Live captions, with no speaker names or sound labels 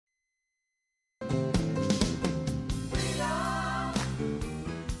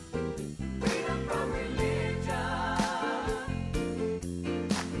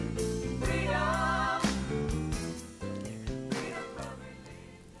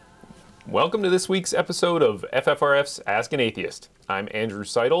Welcome to this week's episode of FFRF's Ask an Atheist. I'm Andrew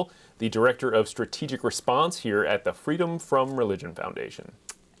Seidel, the Director of Strategic Response here at the Freedom from Religion Foundation.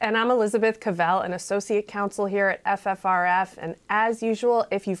 And I'm Elizabeth Cavell, an Associate Counsel here at FFRF. And as usual,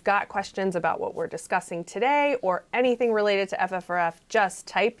 if you've got questions about what we're discussing today or anything related to FFRF, just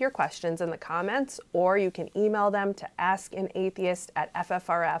type your questions in the comments, or you can email them to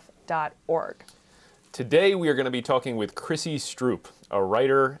askanatheist@ffrf.org. Today we are going to be talking with Chrissy Stroop, a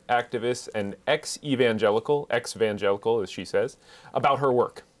writer, activist, and ex-evangelical as she says, about her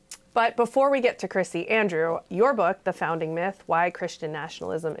work. But before we get to Chrissy, Andrew, your book, The Founding Myth, Why Christian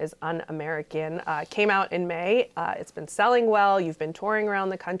Nationalism is Un-American, came out in May. It's been selling well. You've been touring around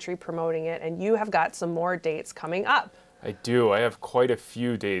the country promoting it, and you have got some more dates coming up. I do. I have quite a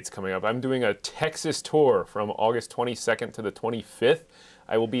few dates coming up. I'm doing a Texas tour from August 22nd to the 25th.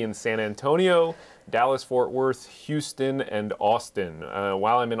 I will be in San Antonio, Dallas, Fort Worth, Houston, and Austin.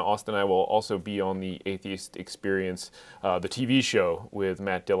 While I'm in Austin, I will also be on the Atheist Experience, the TV show with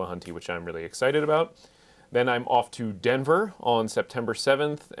Matt Dillahunty, which I'm really excited about. Then I'm off to Denver on September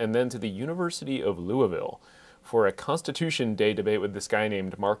 7th, and then to the University of Louisville for a Constitution Day debate with this guy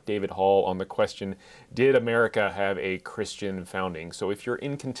named Mark David Hall on the question, did America have a Christian founding? So if you're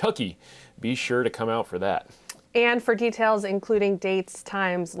in Kentucky, be sure to come out for that. And for details, including dates,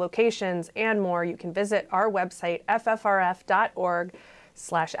 times, locations, and more, you can visit our website,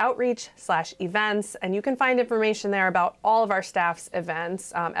 ffrf.org/outreach/events, and you can find information there about all of our staff's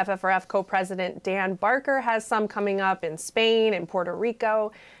events. FFRF co-president Dan Barker has some coming up in Spain and Puerto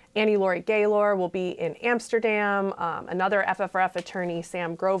Rico. Annie Laurie Gaylor will be in Amsterdam. Another FFRF attorney,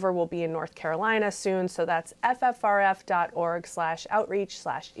 Sam Grover, will be in North Carolina soon. So that's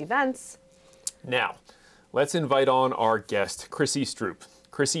ffrf.org/outreach/events. Now, let's invite on our guest, Chrissy Stroop.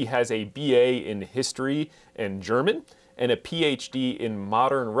 Chrissy has a BA in History and German and a PhD in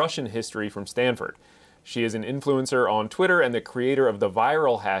Modern Russian History from Stanford. She is an influencer on Twitter and the creator of the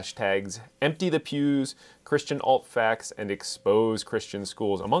viral hashtags Empty the Pews, Christian Alt Facts, and Expose Christian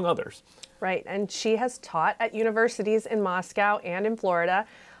Schools, among others. Right, and she has taught at universities in Moscow and in Florida.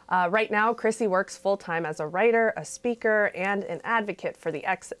 Right now, Chrissy works full-time as a writer, a speaker, and an advocate for the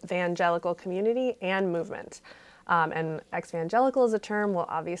ex-evangelical community and movement. And ex-evangelical is a term we'll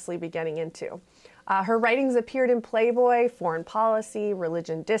obviously be getting into. Her writings appeared in Playboy, Foreign Policy,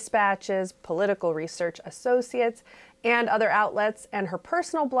 Religion Dispatches, Political Research Associates, and other outlets. And her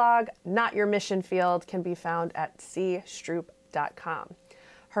personal blog, Not Your Mission Field, can be found at cstroop.com.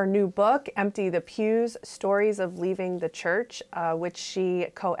 Her new book, Empty the Pews, Stories of Leaving the Church, which she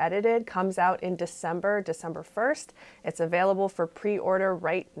co-edited, comes out in December 1st. It's available for pre-order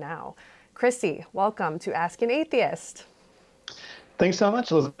right now. Chrissy, welcome to Ask an Atheist. Thanks so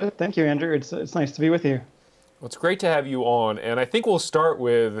much, Elizabeth. Thank you, Andrew. It's nice to be with you. Well, it's great to have you on, and I think we'll start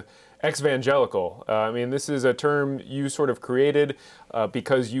with ex-evangelical. I mean, this is a term you sort of created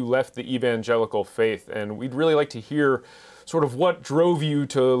because you left the evangelical faith, and we'd really like to hear sort of what drove you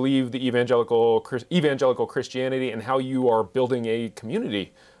to leave the evangelical Christianity and how you are building a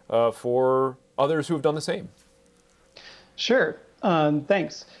community for others who have done the same. Sure.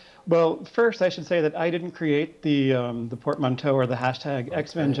 Thanks. Well, first I should say that I didn't create the portmanteau or the hashtag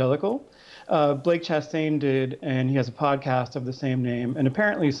ex-evangelical. Blake Chastain did, and he has a podcast of the same name. And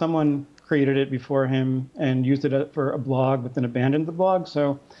apparently someone created it before him and used it for a blog, but then abandoned the blog.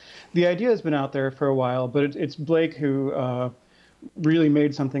 So the idea has been out there for a while, but it's Blake who really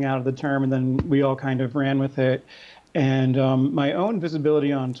made something out of the term, and then we all kind of ran with it. And my own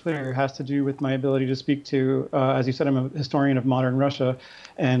visibility on Twitter has to do with my ability to speak to, as you said, I'm a historian of modern Russia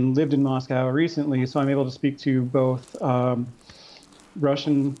and lived in Moscow recently, so I'm able to speak to both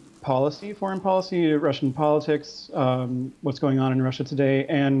Russian policy, foreign policy, Russian politics, what's going on in Russia today,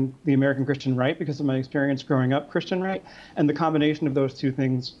 and the American Christian right because of my experience growing up Christian right. And the combination of those two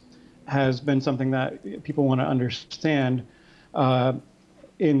things has been something that people want to understand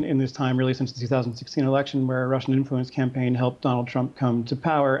in this time, really since the 2016 election, where a Russian influence campaign helped Donald Trump come to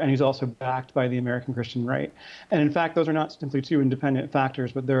power, and he's also backed by the American Christian right. And in fact, those are not simply two independent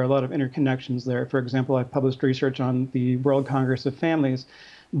factors, but there are a lot of interconnections there. For example, I've published research on the World Congress of Families,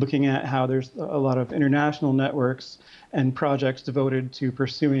 looking at how there's a lot of international networks and projects devoted to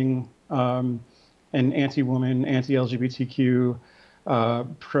pursuing an anti-woman, anti-LGBTQ,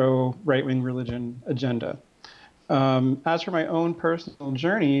 pro-right-wing religion agenda. As for my own personal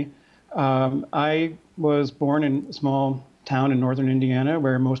journey, I was born in a small town in northern Indiana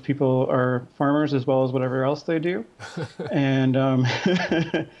where most people are farmers as well as whatever else they do. And,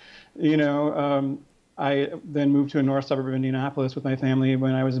 I then moved to a north suburb of Indianapolis with my family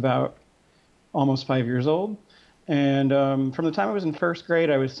when I was about almost 5 years old. And from the time I was in first grade,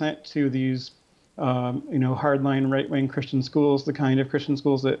 I was sent to these, hardline right-wing Christian schools, the kind of Christian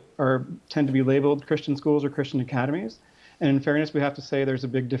schools that tend to be labeled Christian schools or Christian academies. And in fairness, we have to say there's a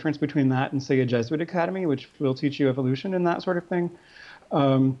big difference between that and, say, a Jesuit academy, which will teach you evolution and that sort of thing.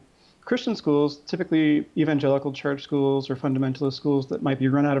 Christian schools, typically evangelical church schools or fundamentalist schools that might be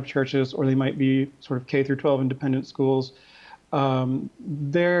run out of churches, or they might be sort of K through 12 independent schools,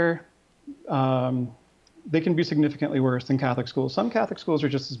 they can be significantly worse than Catholic schools. Some Catholic schools are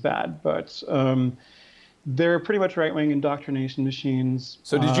just as bad, but they're pretty much right-wing indoctrination machines.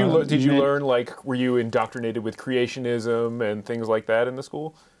 So did you learn, like, were you indoctrinated with creationism and things like that in the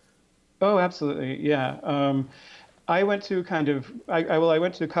school? Oh, absolutely, yeah. I went to I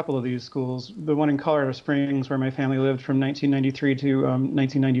went to a couple of these schools. The one in Colorado Springs, where my family lived from 1993 to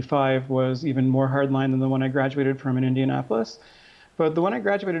 1995, was even more hardline than the one I graduated from in Indianapolis. But the one I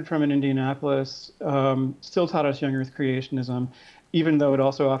graduated from in Indianapolis still taught us young Earth creationism, even though it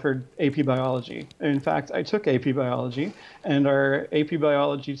also offered AP biology. In fact, I took AP biology, and our AP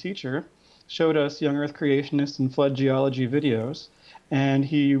biology teacher showed us young Earth creationist and flood geology videos, and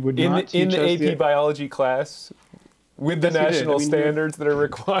he would not teach us in the AP biology class with the national standards that are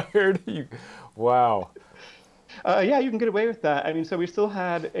required. Wow. Yeah, you can get away with that. I mean, so we still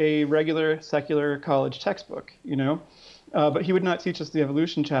had a regular secular college textbook, but he would not teach us the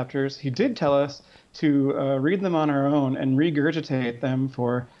evolution chapters. He did tell us to read them on our own and regurgitate them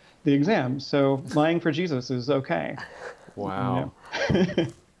for the exam. So lying for Jesus is okay. Wow.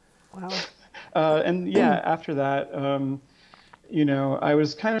 Wow. And yeah, after that, I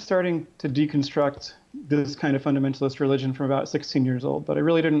was kind of starting to deconstruct this kind of fundamentalist religion from about 16 years old, but I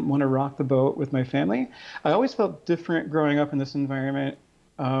really didn't want to rock the boat with my family. I always felt different growing up in this environment,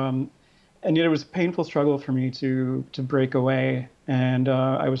 and yet it was a painful struggle for me to break away. And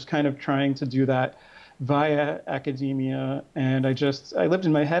I was kind of trying to do that via academia, and I lived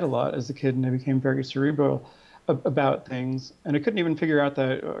in my head a lot as a kid, and I became very cerebral about things. And I couldn't even figure out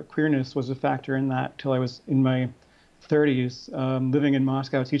that queerness was a factor in that till I was in my 30s, living in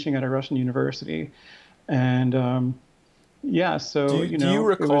Moscow, teaching at a Russian university. And yeah, so do you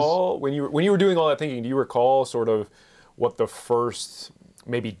recall when you were doing all that thinking? Do you recall sort of what the first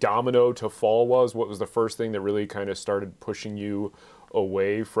maybe domino to fall was? What was the first thing that really kind of started pushing you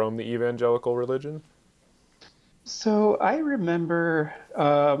away from the evangelical religion? So I remember,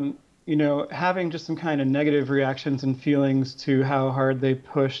 having just some kind of negative reactions and feelings to how hard they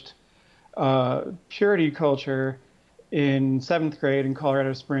pushed purity culture. In 7th grade in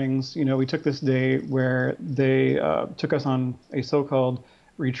Colorado Springs, we took this day where they took us on a so-called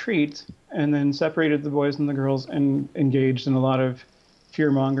retreat and then separated the boys and the girls and engaged in a lot of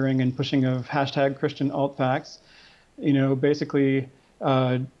fear-mongering and pushing of hashtag Christian alt-facts. Basically,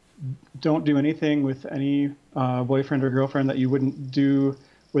 don't do anything with any boyfriend or girlfriend that you wouldn't do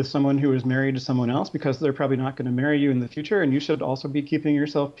with someone who is married to someone else, because they're probably not going to marry you in the future, and you should also be keeping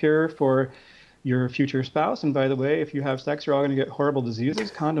yourself pure for your future spouse. And by the way, if you have sex, you're all going to get horrible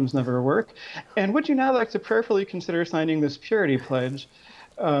diseases. Condoms never work. And would you now like to prayerfully consider signing this purity pledge?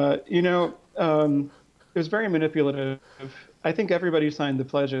 It was very manipulative. I think everybody signed the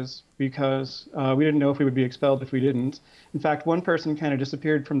pledges because we didn't know if we would be expelled if we didn't. In fact, one person kind of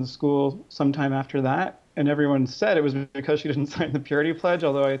disappeared from the school sometime after that, and everyone said it was because she didn't sign the purity pledge,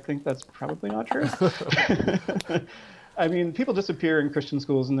 although I think that's probably not true. I mean, people disappear in Christian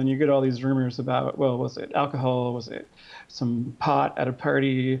schools, and then you get all these rumors about, well, was it alcohol? Was it some pot at a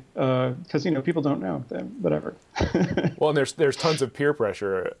party? Because, people don't know, whatever. Well, and there's tons of peer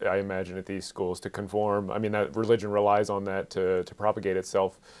pressure, I imagine, at these schools to conform. I mean, that religion relies on that to propagate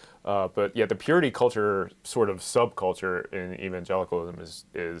itself. But yeah, the purity culture, sort of subculture in evangelicalism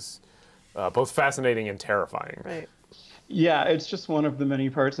is both fascinating and terrifying. Right. Yeah, it's just one of the many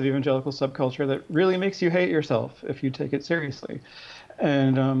parts of evangelical subculture that really makes you hate yourself if you take it seriously.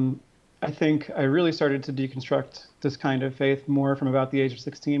 And I think I really started to deconstruct this kind of faith more from about the age of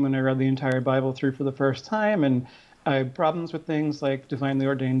 16 when I read the entire Bible through for the first time. And I had problems with things like divinely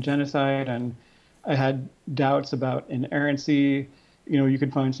ordained genocide, and I had doubts about inerrancy. You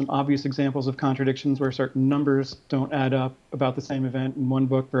could find some obvious examples of contradictions where certain numbers don't add up about the same event in one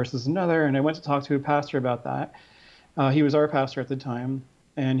book versus another. And I went to talk to a pastor about that. He was our pastor at the time,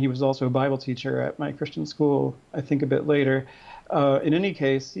 and he was also a Bible teacher at my Christian school, I think a bit later. In any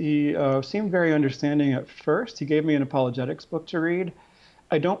case, he seemed very understanding at first. He gave me an apologetics book to read.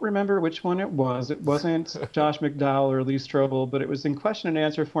 I don't remember which one it was. It wasn't Josh McDowell or Lee Strobel, but it was in question and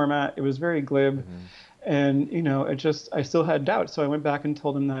answer format. It was very glib. Mm-hmm. And, I still had doubts. So I went back and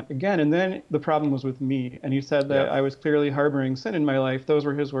told him that again. And then the problem was with me. And he said that I was clearly harboring sin in my life. Those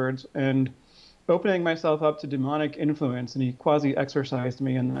were his words. And opening myself up to demonic influence, and he quasi-exorcised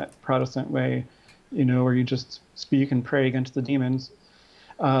me in that Protestant way, where you just speak and pray against the demons.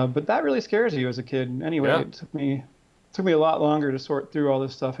 But that really scares you as a kid. Anyway, Yeah. It took me a lot longer to sort through all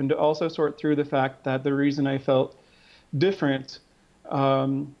this stuff, and to also sort through the fact that the reason I felt different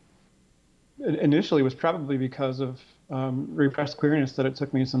initially was probably because of repressed queerness that it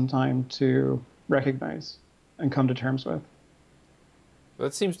took me some time to recognize and come to terms with.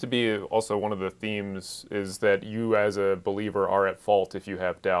 That seems to be also one of the themes, is that you as a believer are at fault if you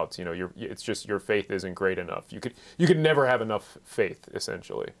have doubts. It's just your faith isn't great enough. You could never have enough faith,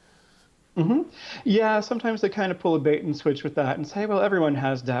 essentially. Mm-hmm. Yeah, sometimes they kind of pull a bait and switch with that and say, well, everyone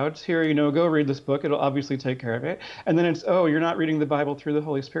has doubts. Here, go read this book. It'll obviously take care of it. And then it's, oh, you're not reading the Bible through the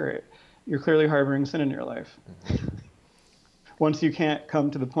Holy Spirit. You're clearly harboring sin in your life. Mm-hmm. Once you can't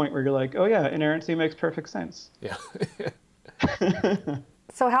come to the point where you're like, oh yeah, inerrancy makes perfect sense. Yeah.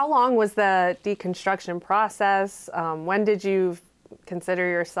 So how long was the deconstruction process? When did you consider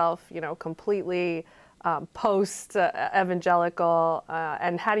yourself, completely post-evangelical?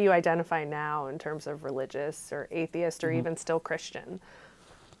 And how do you identify now in terms of religious or atheist or even still Christian?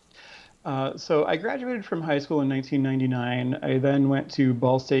 So I graduated from high school in 1999. I then went to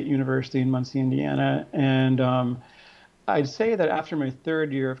Ball State University in Muncie, Indiana. And I'd say that after my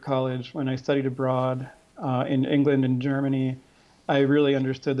third year of college, when I studied abroad in England and Germany, I really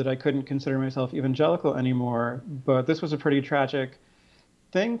understood that I couldn't consider myself evangelical anymore. But this was a pretty tragic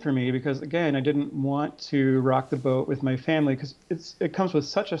thing for me because, again, I didn't want to rock the boat with my family because it comes with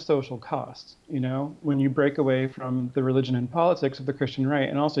such a social cost, when you break away from the religion and politics of the Christian right.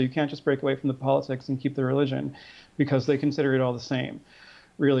 And also, you can't just break away from the politics and keep the religion because they consider it all the same,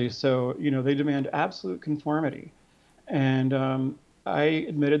 really. So, they demand absolute conformity. And I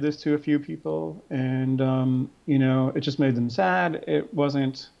admitted this to a few people, and, it just made them sad.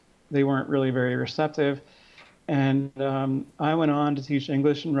 They weren't really very receptive. And I went on to teach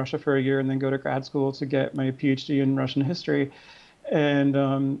English in Russia for a year and then go to grad school to get my PhD in Russian history.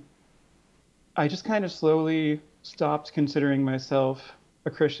 And I just kind of slowly stopped considering myself a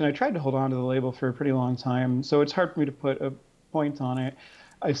Christian. I tried to hold on to the label for a pretty long time, so it's hard for me to put a point on it.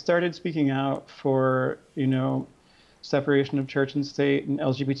 I started speaking out for, separation of church and state and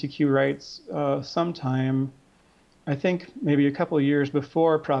LGBTQ rights sometime, I think maybe a couple of years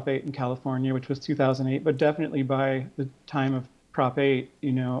before Prop 8 in California, which was 2008, but definitely by the time of Prop 8,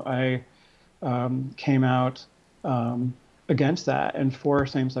 I came out against that and for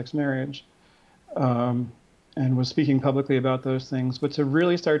same-sex marriage, and was speaking publicly about those things. But to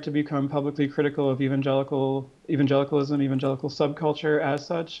really start to become publicly critical of evangelicalism, evangelical subculture as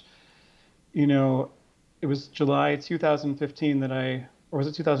such, it was July 2015 or was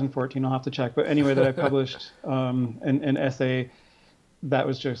it 2014? I'll have to check. But anyway, that I published an essay that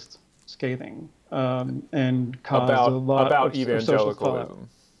was just scathing and caused a lot about of social fallout. evangelicalism.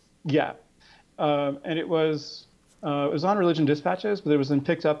 Yeah, and it was on Religion Dispatches, but it was then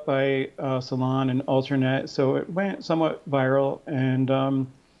picked up by Salon and Alternet, so it went somewhat viral, and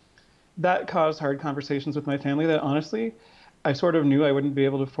that caused hard conversations with my family that honestly, I sort of knew I wouldn't be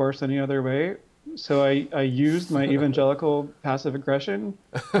able to force any other way. So I used my evangelical passive aggression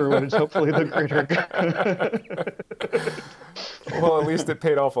for what is hopefully the greater good. Well, at least it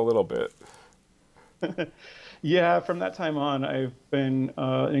paid off a little bit. Yeah, from that time on, I've been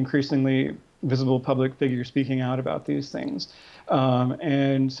an increasingly visible public figure speaking out about these things.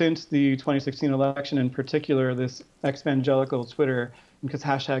 And since the 2016 election in particular, this ex-evangelical Twitter, because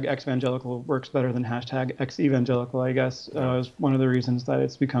hashtag ex-evangelical works better than hashtag ex-evangelical, I guess, is one of the reasons that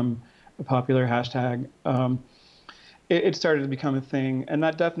it's become a popular hashtag. It started to become a thing, and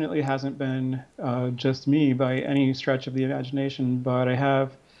that definitely hasn't been just me by any stretch of the imagination, but I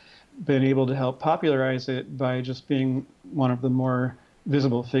have been able to help popularize it by just being one of the more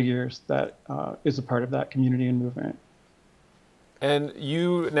visible figures that is a part of that community and movement. And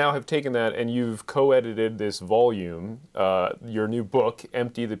you now have taken that and you've co-edited this volume, your new book,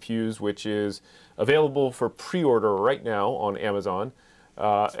 Empty the Pews, which is available for pre-order right now on Amazon.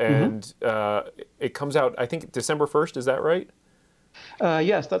 It comes out, I think, December 1st. Is that right?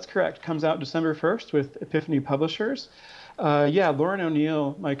 Yes, that's correct. Comes out December 1st with Epiphany Publishers. Lauren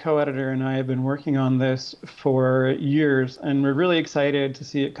O'Neill, my co-editor, and I have been working on this for years, and we're really excited to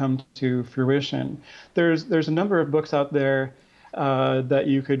see it come to fruition. There's a number of books out there that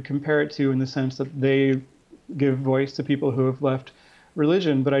you could compare it to in the sense that they give voice to people who have left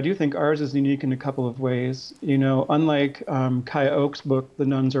religion, but I do think ours is unique in a couple of ways. Unlike Kaya Oak's book, The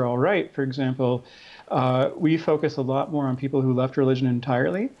Nuns Are All Right, for example, we focus a lot more on people who left religion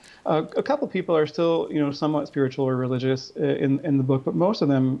entirely. A couple people are still, somewhat spiritual or religious in the book, but most of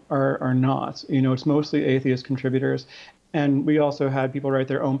them are not. It's mostly atheist contributors. And we also had people write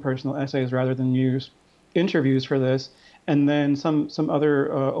their own personal essays rather than use interviews for this. And then some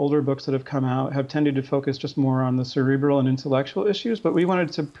other older books that have come out have tended to focus just more on the cerebral and intellectual issues. But we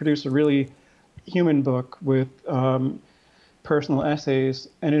wanted to produce a really human book with personal essays,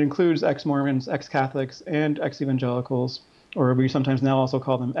 and it includes ex-Mormons, ex-Catholics, and ex-evangelicals, or we sometimes now also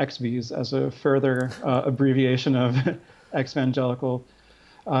call them ex-Vs as a further abbreviation of ex-evangelical.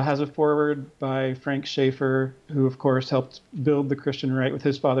 Has a foreword by Frank Schaeffer, who of course helped build the Christian right with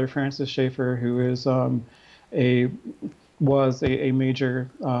his father Francis Schaeffer, who is was a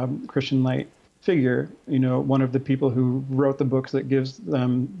major Christian light figure. One of the people who wrote the books that gives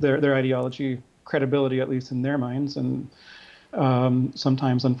them their ideology credibility, at least in their minds, and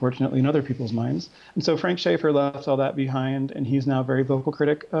sometimes, unfortunately, in other people's minds. And so Frank Schaeffer left all that behind, and he's now a very vocal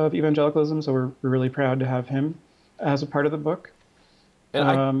critic of evangelicalism. So we're really proud to have him as a part of the book.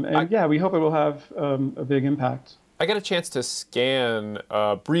 And yeah, we hope it will have a big impact. I got a chance to scan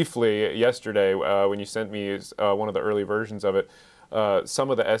briefly yesterday when you sent me one of the early versions of it, some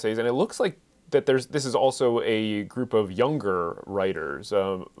of the essays, and it looks like that this is also a group of younger writers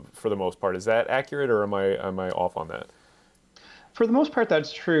for the most part. Is that accurate, or am I off on that? For the most part,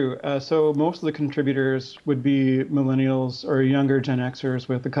 that's true. So most of the contributors would be millennials or younger Gen Xers,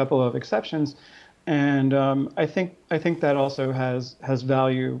 with a couple of exceptions. And I think that also has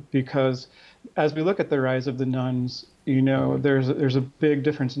value, because as we look at the rise of the nuns, there's a big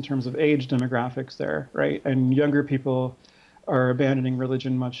difference in terms of age demographics there, right? And younger people are abandoning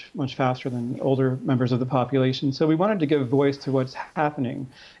religion much faster than older members of the population. So we wanted to give voice to what's happening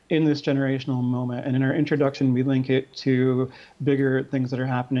in this generational moment. And in our introduction, we link it to bigger things that are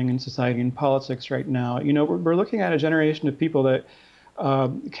happening in society and politics right now. We're looking at a generation of people that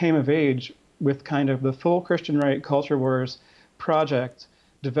came of age with kind of the full Christian right culture wars project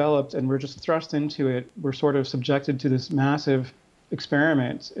developed, and we're just thrust into it. We're sort of subjected to this massive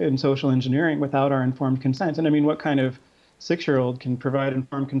experiment in social engineering without our informed consent. And I mean, what kind of 6-year-old can provide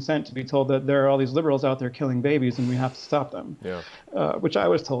informed consent to be told that there are all these liberals out there killing babies and we have to stop them? Yeah. Which I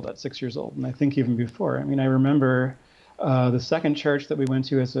was told at 6 years old, and I think even before. I mean, I remember the second church that we went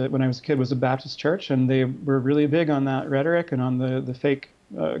to when I was a kid was a Baptist church, and they were really big on that rhetoric and on the fake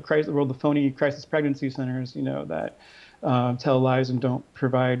the phony crisis pregnancy centers, that tell lies and don't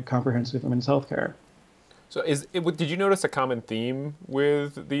provide comprehensive women's health care. So did you notice a common theme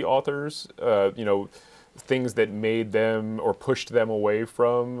with the authors? Things that made them or pushed them away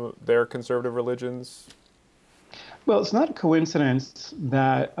from their conservative religions? Well, it's not a coincidence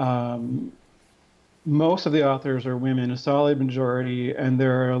that most of the authors are women, a solid majority, and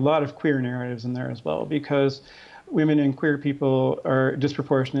there are a lot of queer narratives in there as well, because women and queer people are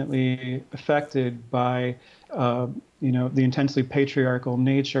disproportionately affected by, the intensely patriarchal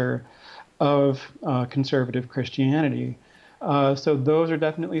nature of conservative Christianity. So those are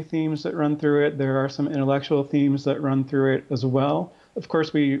definitely themes that run through it. There are some intellectual themes that run through it as well. Of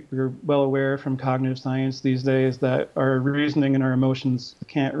course, we're well aware from cognitive science these days that our reasoning and our emotions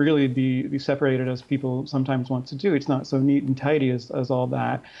can't really be separated as people sometimes want to do. It's not so neat and tidy as all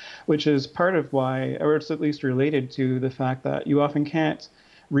that, which is part of why, or it's at least related to the fact that you often can't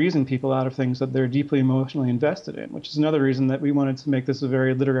reason people out of things that they're deeply emotionally invested in, which is another reason that we wanted to make this a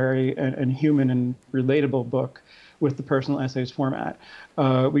very literary and human and relatable book with the personal essays format.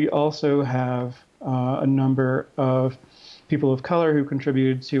 We also have a number of people of color who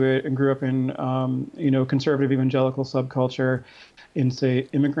contributed to it and grew up in, conservative evangelical subculture in, say,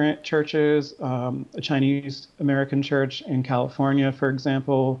 immigrant churches, a Chinese American church in California, for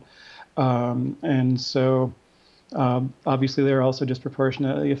example. And so obviously they're also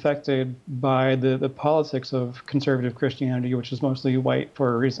disproportionately affected by the politics of conservative Christianity, which is mostly white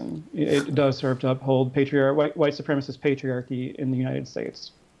for a reason. It does serve to uphold white supremacist patriarchy in the United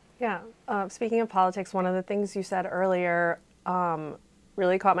States. Yeah. Speaking of politics, one of the things you said earlier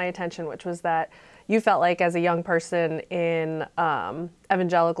really caught my attention, which was that you felt like as a young person in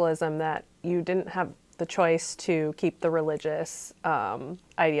evangelicalism that you didn't have the choice to keep the religious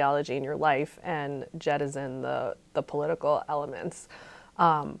ideology in your life and jettison the political elements.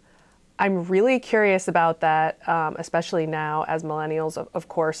 I'm really curious about that, especially now as millennials, of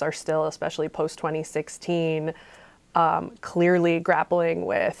course, are still, especially post-2016, clearly grappling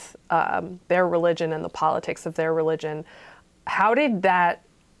with their religion and the politics of their religion. How did that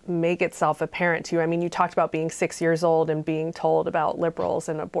make itself apparent to you? I mean, you talked about being 6 years old and being told about liberals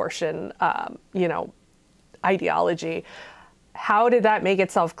and abortion, ideology. How did that make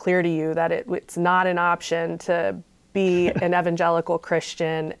itself clear to you that it's not an option to be an evangelical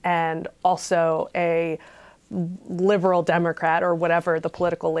Christian and also a liberal Democrat, or whatever the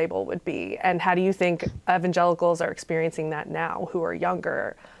political label would be? And how do you think evangelicals are experiencing that now, who are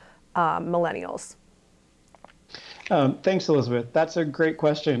younger millennials? Thanks, Elizabeth. That's a great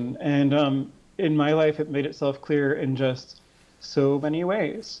question. And in my life, it made itself clear in just so many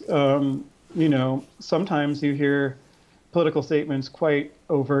ways. Sometimes you hear political statements quite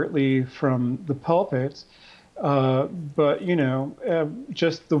overtly from the pulpit, but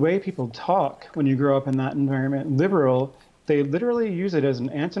just the way people talk when you grow up in that environment, liberal, they literally use it as an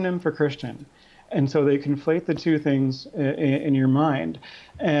antonym for Christian. And so they conflate the two things in your mind.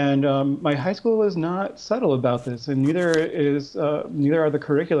 And my high school was not subtle about this, and neither are the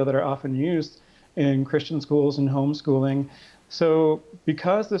curricula that are often used in Christian schools and homeschooling. So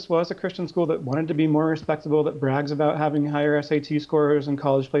because this was a Christian school that wanted to be more respectable, that brags about having higher SAT scores and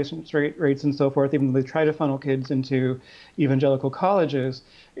college placement rates and so forth, even though they try to funnel kids into evangelical colleges,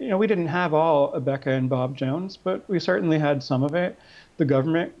 we didn't have all Abeka and Bob Jones, but we certainly had some of it. The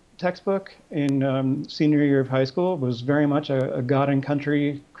government textbook in senior year of high school was very much a God and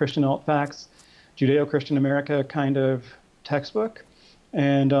country, Christian alt facts, Judeo-Christian America kind of textbook.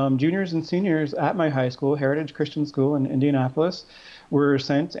 And juniors and seniors at my high school, Heritage Christian School in Indianapolis, were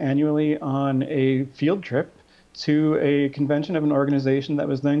sent annually on a field trip to a convention of an organization that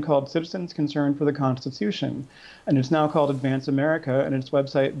was then called Citizens Concerned for the Constitution. And it's now called Advance America, and its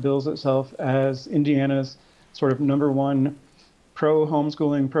website bills itself as Indiana's sort of #1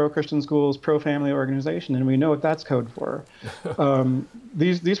 pro-homeschooling, pro-Christian schools, pro-family organization, and we know what that's code for.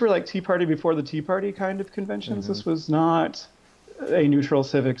 These were like Tea Party before the Tea Party kind of conventions. Mm-hmm. This was not a neutral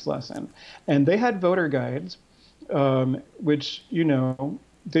civics lesson. And they had voter guides, which,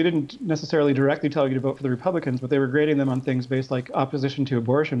 they didn't necessarily directly tell you to vote for the Republicans, but they were grading them on things based like opposition to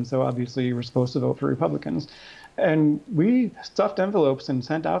abortion. So obviously you were supposed to vote for Republicans. And we stuffed envelopes and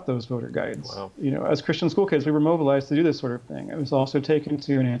sent out those voter guides. Wow. As Christian school kids, we were mobilized to do this sort of thing. I was also taken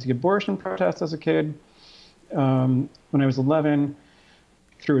to an anti-abortion protest as a kid when I was 11,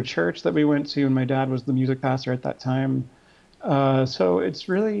 through a church that we went to, and my dad was the music pastor at that time. So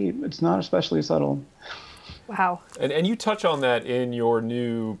it's not especially subtle. Wow. And you touch on that in your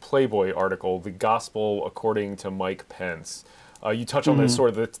new Playboy article, The Gospel According to Mike Pence. You touch on this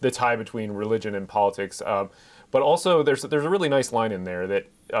sort of the tie between religion and politics. But also there's a really nice line in there that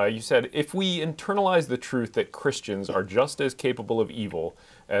you said, if we internalize the truth that Christians are just as capable of evil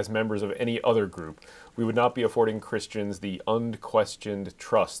as members of any other group, we would not be affording Christians the unquestioned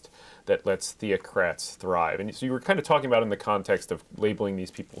trust that lets theocrats thrive. And so you were kind of talking about in the context of labeling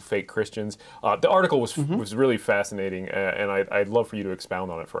these people fake Christians. The article was really fascinating, and I'd love for you to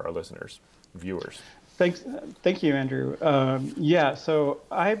expound on it for our listeners, viewers. Thank you, Andrew. So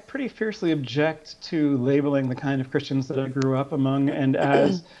I pretty fiercely object to labeling the kind of Christians that I grew up among and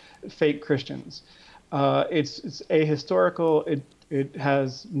as fake Christians. It's ahistorical. It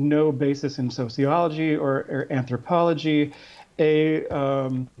has no basis in sociology or anthropology. A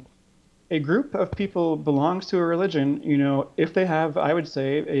group of people belongs to a religion, if they have, I would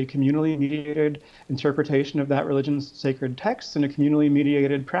say, a communally mediated interpretation of that religion's sacred texts and a communally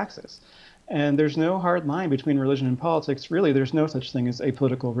mediated praxis. And there's no hard line between religion and politics. Really, there's no such thing as a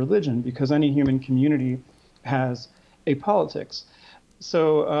political religion, because any human community has a politics.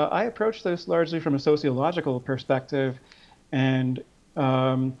 So I approach this largely from a sociological perspective, and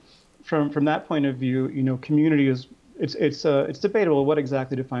from that point of view, community is it's debatable what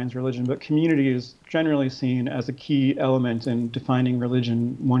exactly defines religion, but community is generally seen as a key element in defining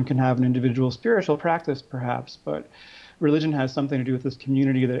religion. One can have an individual spiritual practice, perhaps, but religion has something to do with this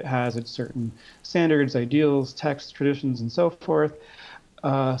community that it has its certain standards, ideals, texts, traditions, and so forth.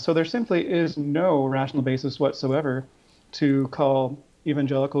 So there simply is no rational basis whatsoever to call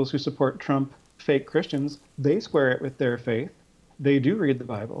evangelicals who support Trump fake Christians. They square it with their faith. They do read the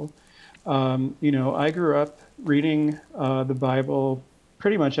Bible. I grew up reading the Bible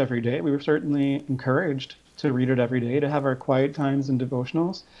pretty much every day. We were certainly encouraged to read it every day, to have our quiet times and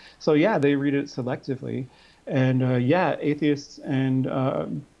devotionals. So yeah, they read it selectively. And atheists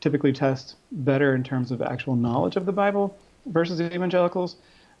and typically test better in terms of actual knowledge of the Bible versus evangelicals,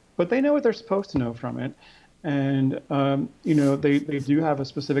 but they know what they're supposed to know from it. And, they do have a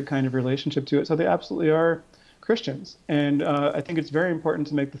specific kind of relationship to it. So they absolutely are Christians. And I think it's very important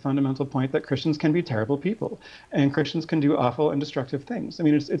to make the fundamental point that Christians can be terrible people, and Christians can do awful and destructive things. I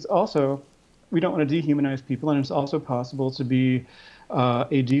mean, it's also, we don't want to dehumanize people, and it's also possible to be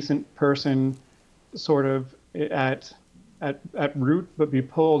a decent person sort of at root, but be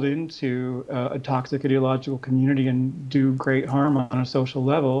pulled into a toxic ideological community and do great harm on a social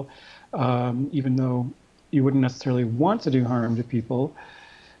level, even though you wouldn't necessarily want to do harm to people.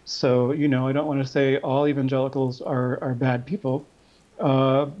 So, I don't want to say all evangelicals are bad people,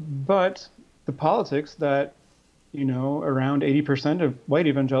 but the politics that, around 80% of white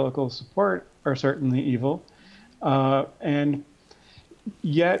evangelicals support are certainly evil. And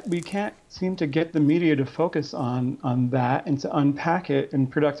yet we can't seem to get the media to focus on that and to unpack it in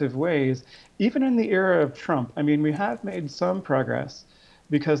productive ways, even in the era of Trump. I mean, we have made some progress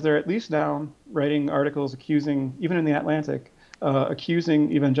because they're at least now writing articles accusing, even in the Atlantic,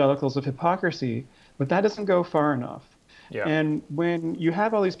 accusing evangelicals of hypocrisy, but that doesn't go far enough. Yeah. And when you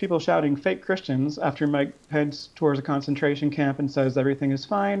have all these people shouting fake Christians after Mike Pence tours a concentration camp and says everything is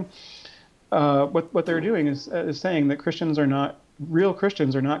fine, what they're doing is saying that real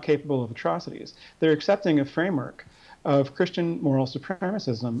Christians are not capable of atrocities. They're accepting a framework of Christian moral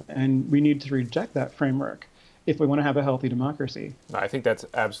supremacism, and we need to reject that framework if we want to have a healthy democracy. I think that's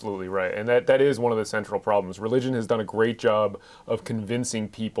absolutely right. And that is one of the central problems. Religion has done a great job of convincing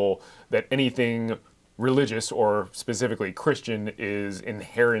people that anything religious, or specifically Christian, is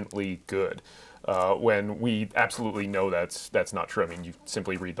inherently good. When we absolutely know that's not true. I mean, you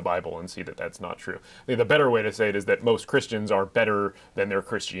simply read the Bible and see that that's not true. I think the better way to say it is that most Christians are better than their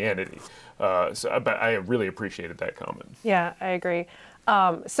Christianity. But I really appreciated that comment. Yeah, I agree.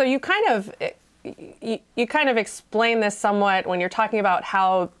 So you kind of explain this somewhat when you're talking about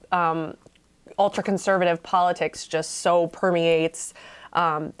how ultra-conservative politics just so permeates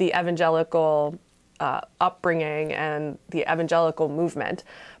the evangelical upbringing and the evangelical movement.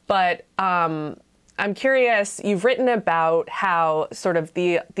 But I'm curious, you've written about how sort of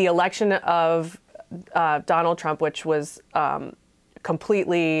the election of Donald Trump, which was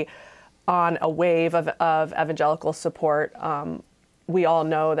completely on a wave of evangelical support. We all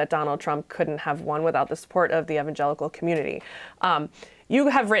know that Donald Trump couldn't have won without the support of the evangelical community. You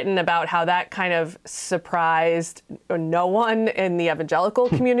have written about how that kind of surprised no one in the evangelical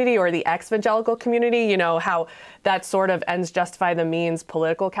community or the ex-evangelical community, how that sort of ends justify the means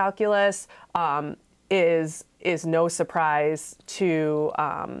political calculus is no surprise to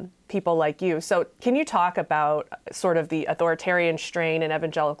people like you. So can you talk about sort of the authoritarian strain in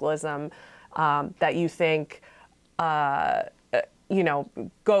evangelicalism that you think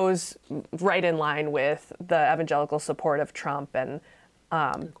goes right in line with the evangelical support of Trump, and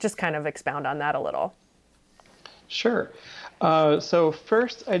just kind of expound on that a little? Sure. So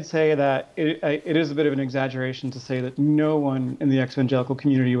first, I'd say that it is a bit of an exaggeration to say that no one in the ex-evangelical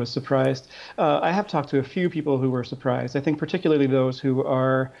community was surprised. I have talked to a few people who were surprised. I think particularly those who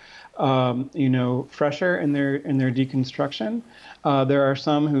are, fresher in their deconstruction. There are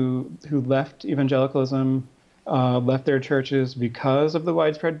some who left evangelicalism, left their churches because of the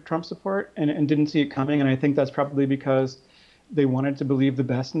widespread Trump support and didn't see it coming. And I think that's probably because they wanted to believe the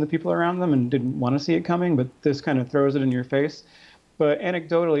best in the people around them and didn't want to see it coming, but this kind of throws it in your face. But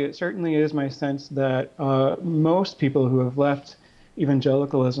anecdotally, it certainly is my sense that most people who have left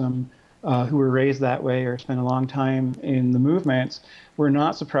evangelicalism, who were raised that way or spent a long time in the movements, were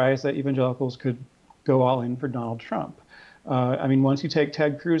not surprised that evangelicals could go all in for Donald Trump. I mean, once you take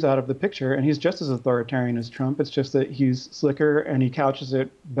Ted Cruz out of the picture, and he's just as authoritarian as Trump, it's just that he's slicker and he couches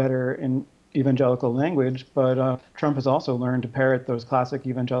it better in evangelical language, but Trump has also learned to parrot those classic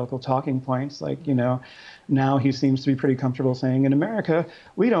evangelical talking points. Like, now he seems to be pretty comfortable saying, in America,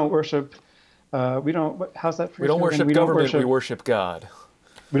 we don't worship, how's that? We don't worship government, we worship God.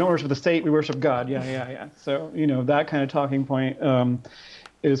 We don't worship the state, we worship God. Yeah. So, that kind of talking point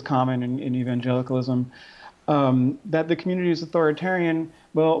is common in evangelicalism. That the community is authoritarian,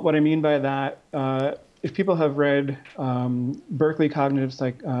 well, what I mean by that, if people have read Berkeley cognitive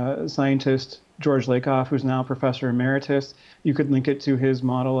scientist George Lakoff, who's now professor emeritus, you could link it to his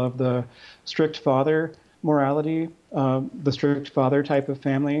model of the strict father morality, the strict father type of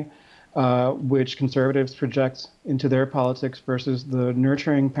family, which conservatives project into their politics versus the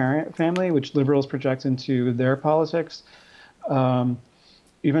nurturing parent family, which liberals project into their politics.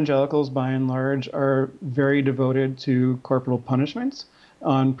 Evangelicals, by and large, are very devoted to corporal punishments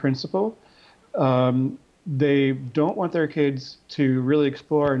on principle. They don't want their kids to really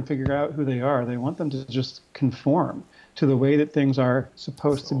explore and figure out who they are. They want them to just conform to the way that things are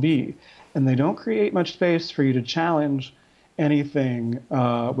supposed to be. And they don't create much space for you to challenge anything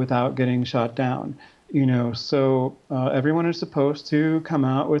without getting shot down. So everyone is supposed to come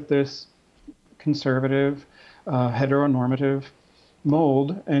out with this conservative, heteronormative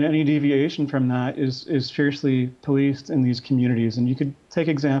mold, and any deviation from that is fiercely policed in these communities. And you could take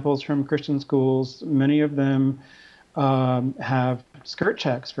examples from Christian schools. Many of them have skirt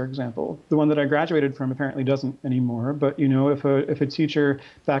checks, for example. The one that I graduated from apparently doesn't anymore. But if a teacher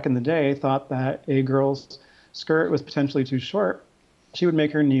back in the day thought that a girl's skirt was potentially too short, she would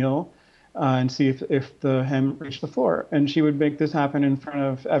make her kneel and see if the hem reached the floor. And she would make this happen in front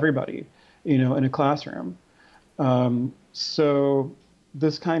of everybody, in a classroom. So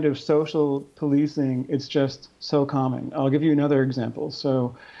this kind of social policing, it's just so common. I'll give you another example.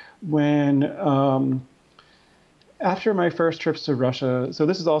 So when, after my first trips to Russia, so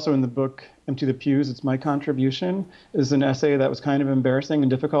this is also in the book, Empty the Pews, it's my contribution, is an essay that was kind of embarrassing and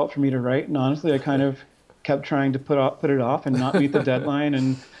difficult for me to write. And honestly, I kind of kept trying to put it off and not meet the deadline.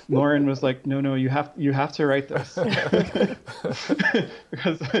 And Lauren was like, no, you have to write this.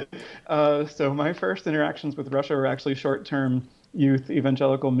 Because, so my first interactions with Russia were actually short-term youth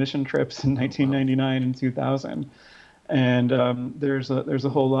evangelical mission trips in 1999 and 2000. And there's a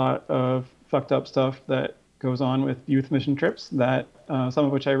whole lot of fucked up stuff that goes on with youth mission trips that some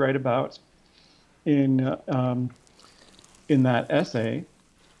of which I write about in that essay.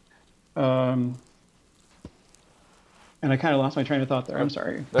 And I kind of lost my train of thought there. I'm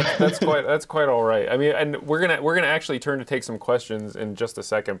sorry. That's quite all right. I mean, and we're gonna actually turn to take some questions in just a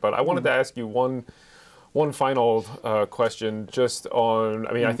second. But I wanted to ask you one final question, just on.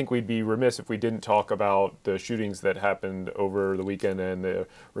 I mean, I think we'd be remiss if we didn't talk about the shootings that happened over the weekend and the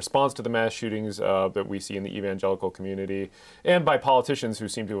response to the mass shootings that we see in the evangelical community, and by politicians who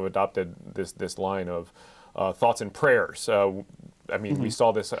seem to have adopted this line of thoughts and prayers. I mean, we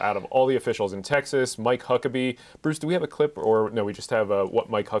saw this out of all the officials in Texas. Mike Huckabee. Bruce, do we have a clip, or no? We just have what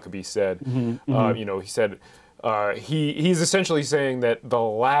Mike Huckabee said. He said he's essentially saying that the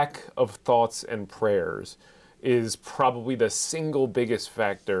lack of thoughts and prayers is probably the single biggest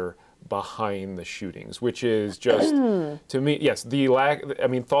factor behind the shootings, which is just to me, yes, the lack. I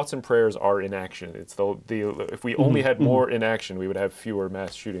mean, thoughts and prayers are inaction. It's the if we only had more inaction, we would have fewer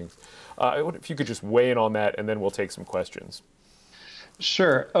mass shootings. If you could just weigh in on that, and then we'll take some questions.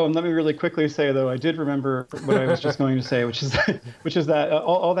 Sure. Oh, and let me really quickly say, though, I did remember what I was just going to say, which is that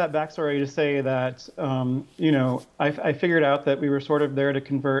all that backstory to say that, I figured out that we were sort of there to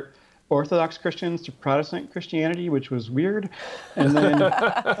convert Orthodox Christians to Protestant Christianity, which was weird. And then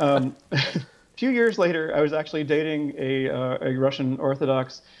a few years later, I was actually dating a Russian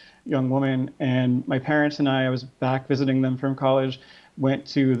Orthodox young woman, and my parents and I was back visiting them from college, went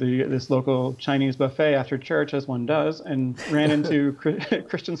to this local Chinese buffet after church, as one does, and ran into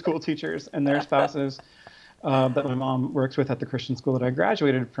Christian school teachers and their spouses that my mom works with at the Christian school that I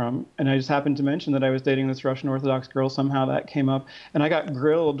graduated from. And I just happened to mention that I was dating this Russian Orthodox girl. Somehow that came up, and I got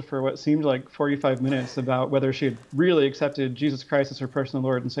grilled for what seemed like 45 minutes about whether she had really accepted Jesus Christ as her personal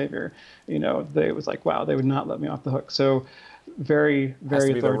Lord and Savior. It was like, wow, they would not let me off the hook. So very,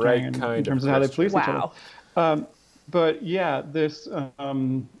 very authoritarian in terms of how they police each other. But yeah, this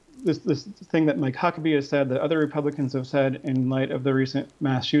thing that Mike Huckabee has said, that other Republicans have said in light of the recent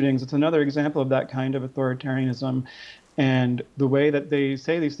mass shootings, it's another example of that kind of authoritarianism, and the way that they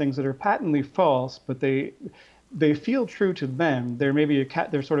say these things that are patently false, but they feel true to them. There may be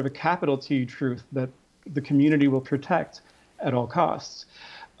there's sort of a capital T truth that the community will protect at all costs.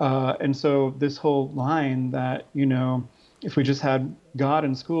 And so this whole line that, if we just had God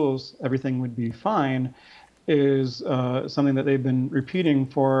in schools, everything would be fine, is something that they've been repeating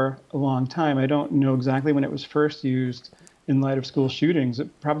for a long time. I don't know exactly when it was first used in light of school shootings.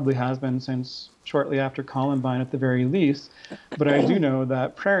 It probably has been since shortly after Columbine at the very least. But I do know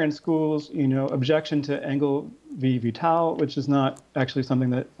that prayer in schools, objection to Engel v. Vital, which is not actually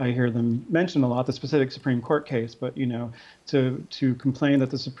something that I hear them mention a lot, the specific Supreme Court case, but, to complain that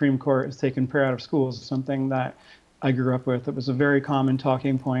the Supreme Court has taken prayer out of schools is something that I grew up with. It was a very common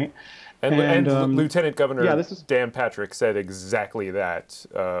talking point. And Lieutenant Governor Dan Patrick said exactly that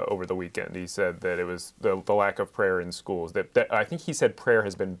over the weekend. He said that it was the lack of prayer in schools. That I think he said prayer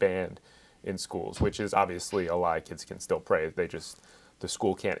has been banned in schools, which is obviously a lie. Kids can still pray. The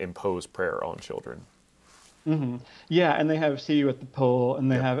school can't impose prayer on children. Mm-hmm. Yeah, and they have See You at the Pole,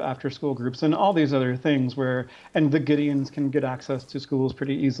 and they have after-school groups, and all these other things and the Gideons can get access to schools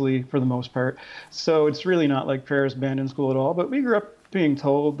pretty easily for the most part. So it's really not like prayer is banned in school at all, but we grew up being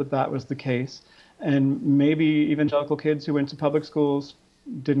told that was the case. And maybe evangelical kids who went to public schools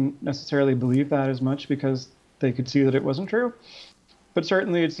didn't necessarily believe that as much because they could see that it wasn't true. But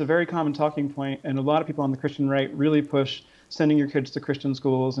certainly it's a very common talking point, and a lot of people on the Christian right really push sending your kids to Christian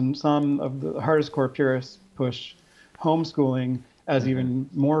schools, and some of the hardest core purists push homeschooling as even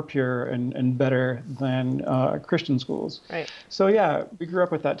more pure and better than Christian schools. Right. So yeah, we grew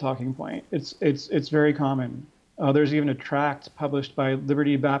up with that talking point. It's very common. There's even a tract published by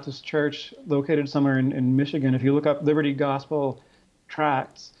Liberty Baptist Church located somewhere in Michigan. If you look up Liberty Gospel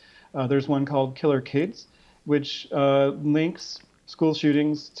tracts, there's one called Killer Kids, which links school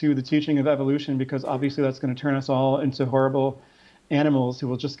shootings to the teaching of evolution, because obviously that's going to turn us all into horrible animals who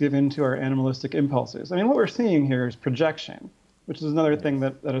will just give in to our animalistic impulses. I mean, what we're seeing here is projection, which is another thing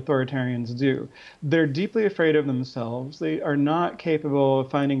that authoritarians do. They're deeply afraid of themselves. They are not capable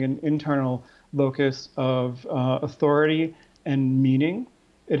of finding an internal locus of authority and meaning.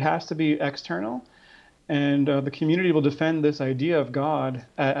 It has to be external. And the community will defend this idea of God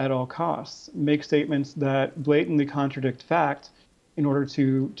at all costs, make statements that blatantly contradict fact in order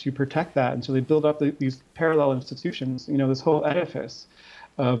to protect that. And so they build up these parallel institutions, this whole edifice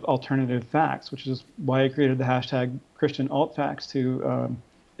of alternative facts, which is why I created the hashtag Christian alt facts to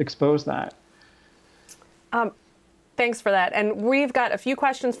expose that. Thanks for that. And we've got a few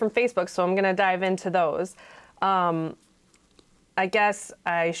questions from Facebook, so I'm going to dive into those. I guess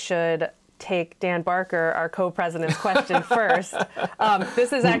I should take Dan Barker, our co-president's question first.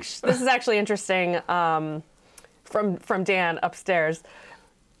 This is actually interesting from Dan upstairs.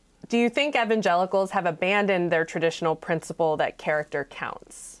 Do you think evangelicals have abandoned their traditional principle that character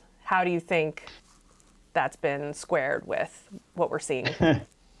counts? How do you think that's been squared with what we're seeing?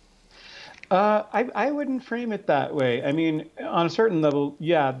 I wouldn't frame it that way. I mean, on a certain level,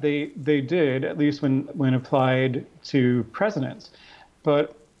 yeah, they did, at least when applied to presidents.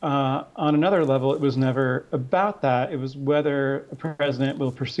 But on another level, it was never about that. It was whether a president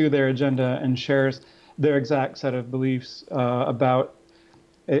will pursue their agenda and shares their exact set of beliefs about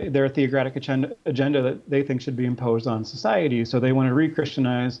their theocratic agenda that they think should be imposed on society. So they want to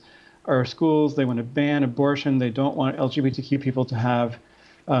re-Christianize our schools. They want to ban abortion. They don't want LGBTQ people to have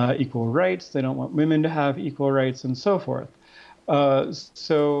equal rights. They don't want women to have equal rights, and so forth.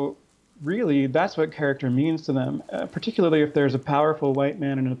 So really, that's what character means to them. Particularly if there's a powerful white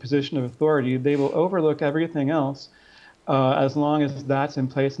man in a position of authority, they will overlook everything else as long as that's in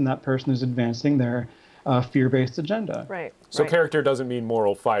place and that person is advancing their fear-based agenda. Right. So character doesn't mean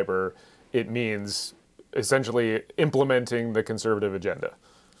moral fiber. It means essentially implementing the conservative agenda.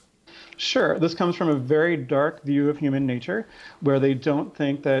 Sure. This comes from a very dark view of human nature, where they don't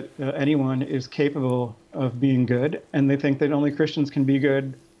think that anyone is capable of being good, and they think that only Christians can be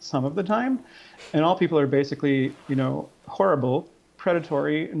good some of the time, and all people are basically, horrible,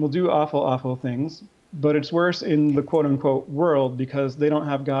 predatory, and will do awful, awful things. But it's worse in the quote-unquote world because they don't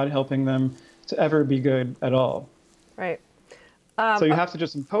have God helping them to ever be good at all. Right. So you have to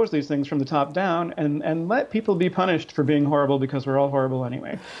just impose these things from the top down and let people be punished for being horrible, because we're all horrible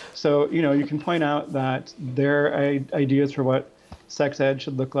anyway. So, you can point out that their ideas for what sex ed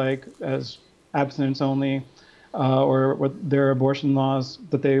should look like as abstinence only, or what their abortion laws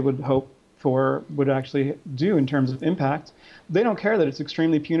that they would hope for would actually do in terms of impact. They don't care that it's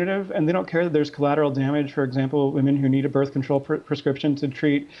extremely punitive, and they don't care that there's collateral damage, for example, women who need a birth control prescription to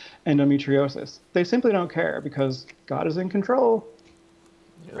treat endometriosis. They simply don't care because God is in control.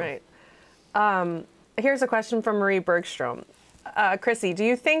 Yeah. Right. Here's a question from Marie Bergstrom. Chrissy, do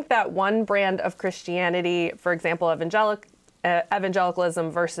you think that one brand of Christianity, for example,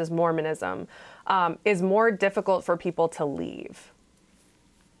 evangelicalism versus Mormonism, is more difficult for people to leave?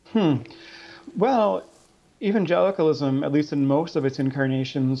 Well, evangelicalism, at least in most of its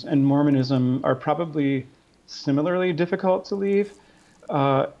incarnations, and Mormonism are probably similarly difficult to leave.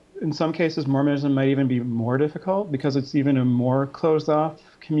 In some cases, Mormonism might even be more difficult because it's even a more closed-off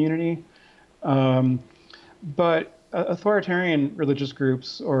community. But authoritarian religious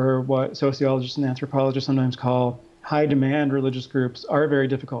groups, or what sociologists and anthropologists sometimes call high-demand religious groups, are very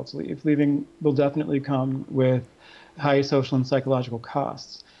difficult to leave. Leaving will definitely come with high social and psychological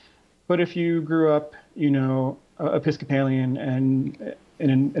costs. But if you grew up, Episcopalian and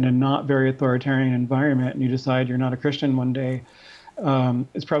in a not very authoritarian environment, and you decide you're not a Christian one day,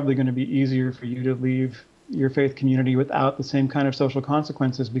 it's probably going to be easier for you to leave your faith community without the same kind of social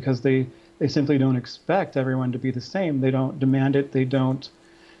consequences, because they simply don't expect everyone to be the same. They don't demand it. They don't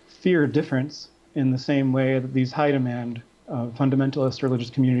fear difference in the same way that these high-demand fundamentalist religious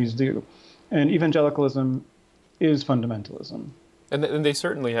communities do. And evangelicalism is fundamentalism. And they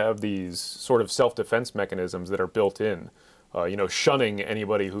certainly have these sort of self-defense mechanisms that are built in, shunning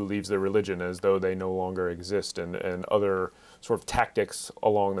anybody who leaves their religion as though they no longer exist, and other sort of tactics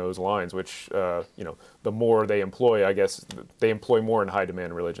along those lines, which, the more they employ, I guess, they employ more in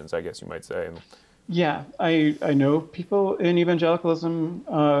high-demand religions, I guess you might say. Yeah, I know people in evangelicalism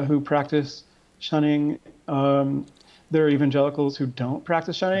who practice shunning. there are evangelicals who don't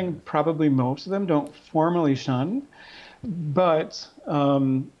practice shunning. Probably most of them don't formally shun, but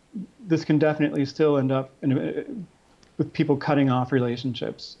this can definitely still end up with people cutting off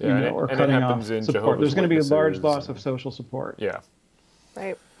relationships, or cutting off support. There's going to be a large loss of social support. Yeah.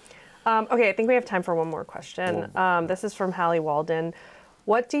 Right. Okay, I think we have time for one more question. This is from Hallie Walden.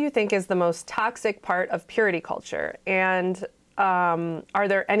 What do you think is the most toxic part of purity culture? And are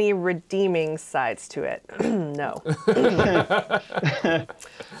there any redeeming sides to it? No.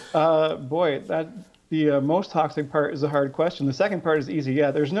 Boy, the most toxic part is a hard question. The second part is easy. Yeah,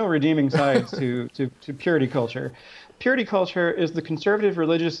 there's no redeeming sides to purity culture. Purity culture is the conservative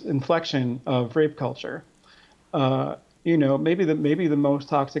religious inflection of rape culture. Maybe the most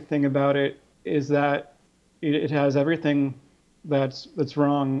toxic thing about it is that it has everything that's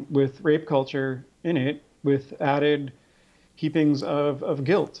wrong with rape culture in it, with added heapings of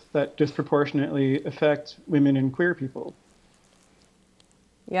guilt that disproportionately affect women and queer people.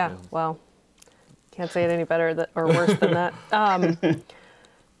 Yeah, well, can't say it any better or worse than that.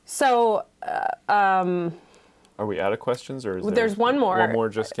 Are we out of questions, or there's one more? One more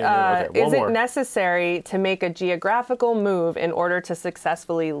just came in. Okay, is it necessary to make a geographical move in order to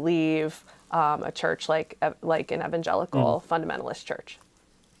successfully leave a church like an evangelical fundamentalist church?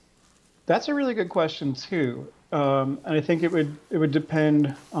 That's a really good question too, and I think it would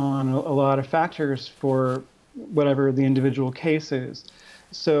depend on a lot of factors for whatever the individual case is.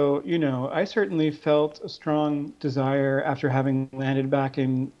 So, I certainly felt a strong desire after having landed back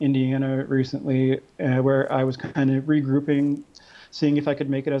in Indiana recently, where I was kind of regrouping, seeing if I could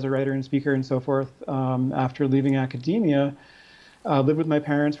make it as a writer and speaker and so forth after leaving academia. Lived with my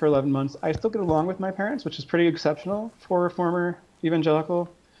parents for 11 months. I still get along with my parents, which is pretty exceptional for a former evangelical,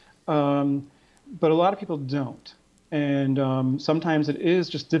 but a lot of people don't. And sometimes it is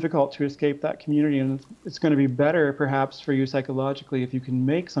just difficult to escape that community, and it's going to be better perhaps for you psychologically if you can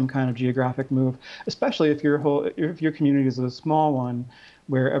make some kind of geographic move, especially if your community is a small one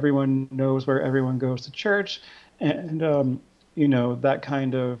where everyone knows where everyone goes to church, and that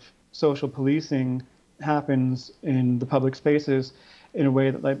kind of social policing happens in the public spaces in a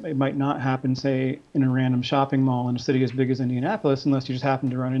way that it might not happen, say, in a random shopping mall in a city as big as Indianapolis, unless you just happen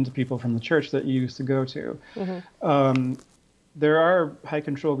to run into people from the church that you used to go to. Mm-hmm. There are high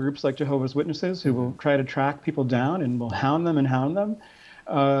control groups like Jehovah's Witnesses who will try to track people down and will hound them.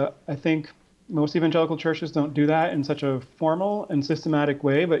 I think most evangelical churches don't do that in such a formal and systematic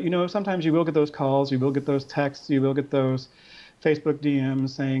way, but sometimes you will get those calls, you will get those texts, you will get those Facebook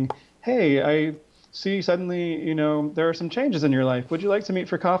DMs saying, hey, I see suddenly, there are some changes in your life. Would you like to meet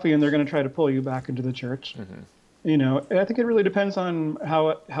for coffee? And they're going to try to pull you back into the church. Mm-hmm. I think it really depends on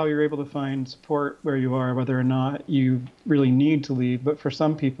how you're able to find support where you are, whether or not you really need to leave. But for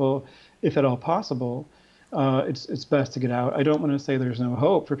some people, if at all possible, it's best to get out. I don't want to say there's no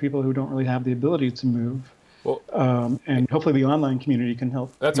hope for people who don't really have the ability to move. Well, and hopefully the online community can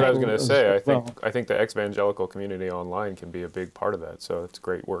help. That's what I was going to say. I think the ex-evangelical community online can be a big part of that. So it's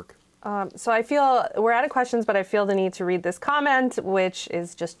great work. So I feel we're out of questions, but I feel the need to read this comment, which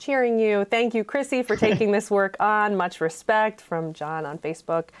is just cheering you. Thank you, Chrissy, for taking this work on. Much respect, from John on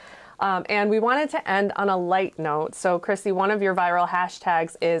Facebook. And we wanted to end on a light note. So, Chrissy, one of your viral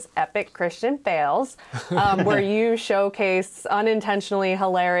hashtags is Epic Christian Fails, where you showcase unintentionally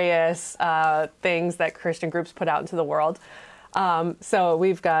hilarious things that Christian groups put out into the world. So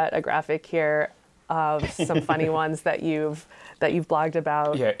we've got a graphic here of some funny ones that you've blogged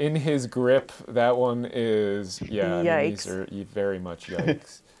about. Yeah, In His Grip, that one is, yikes. I mean, these are very much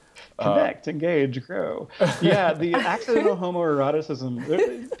yikes. Connect, engage, grow. Yeah, the accidental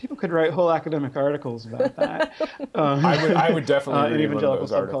homoeroticism. People could write whole academic articles about that. I would definitely read evangelical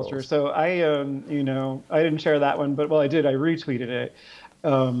one of those subculture. So I didn't share that one, but I did. I retweeted it.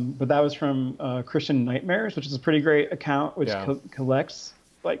 But that was from Christian Nightmares, which is a pretty great account, which collects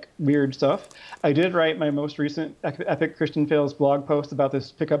like weird stuff. I did write my most recent Epic Christian Fails blog post about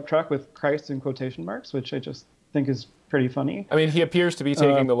this pickup truck with Christ in quotation marks, which I just think is pretty funny. I mean, he appears to be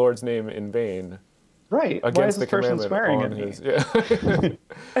taking the Lord's name in vain. Right. Against Why is the this person swearing at me?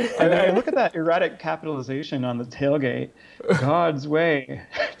 And I look at that erratic capitalization on the tailgate. God's way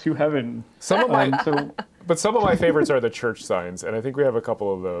to heaven. Some of my favorites are the church signs, and I think we have a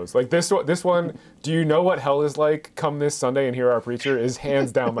couple of those. Like this one, do you know what hell is like? Come this Sunday and hear our preacher is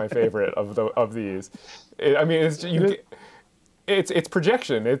hands down my favorite of these. It's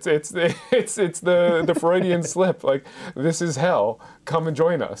projection. It's the Freudian slip. Like, this is hell. Come and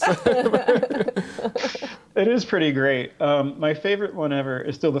join us. It is pretty great. My favorite one ever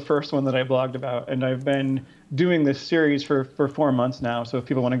is still the first one that I blogged about, and I've been doing this series for 4 months now. So if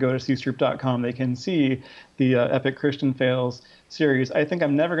people want to go to cstroop.com, they can see the Epic Christian Fails series. I think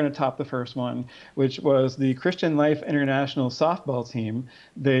I'm never going to top the first one, which was the Christian Life International softball team.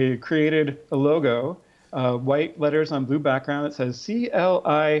 They created a logo, white letters on blue background that says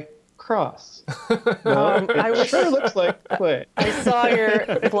CLI cross. Well, it sure looks like clay. I saw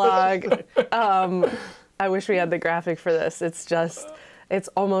your blog. I wish we had the graphic for this. It's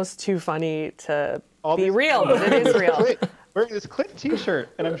almost too funny to be real, but it is real. Wearing this clit t-shirt,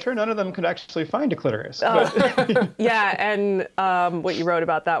 and I'm sure none of them could actually find a clitoris. Yeah, and what you wrote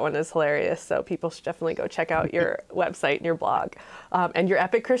about that one is hilarious, so people should definitely go check out your website and your blog, and your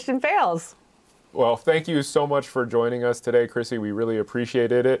Epic Christian Fails. Well, thank you so much for joining us today, Chrissy. We really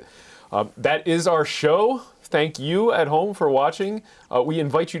appreciated it. That is our show. Thank you at home for watching. We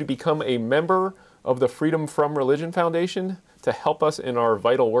invite you to become a member of the Freedom From Religion Foundation to help us in our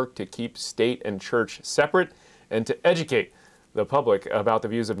vital work to keep state and church separate and to educate the public about the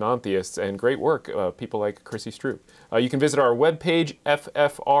views of non-theists, and great work, people like Chrissy Stroop. You can visit our webpage,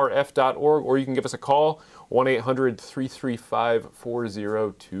 ffrf.org, or you can give us a call,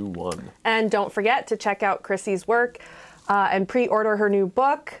 1-800-335-4021. And don't forget to check out Chrissy's work and pre-order her new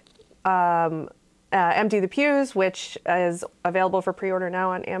book, Empty the Pews, which is available for pre-order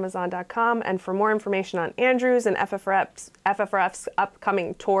now on Amazon.com. And for more information on Andrews and FFRF's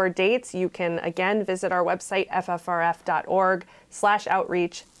upcoming tour dates, you can again visit our website,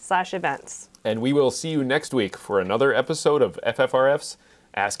 ffrf.org/outreach/events. And we will see you next week for another episode of FFRF's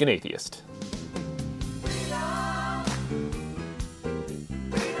Ask an Atheist.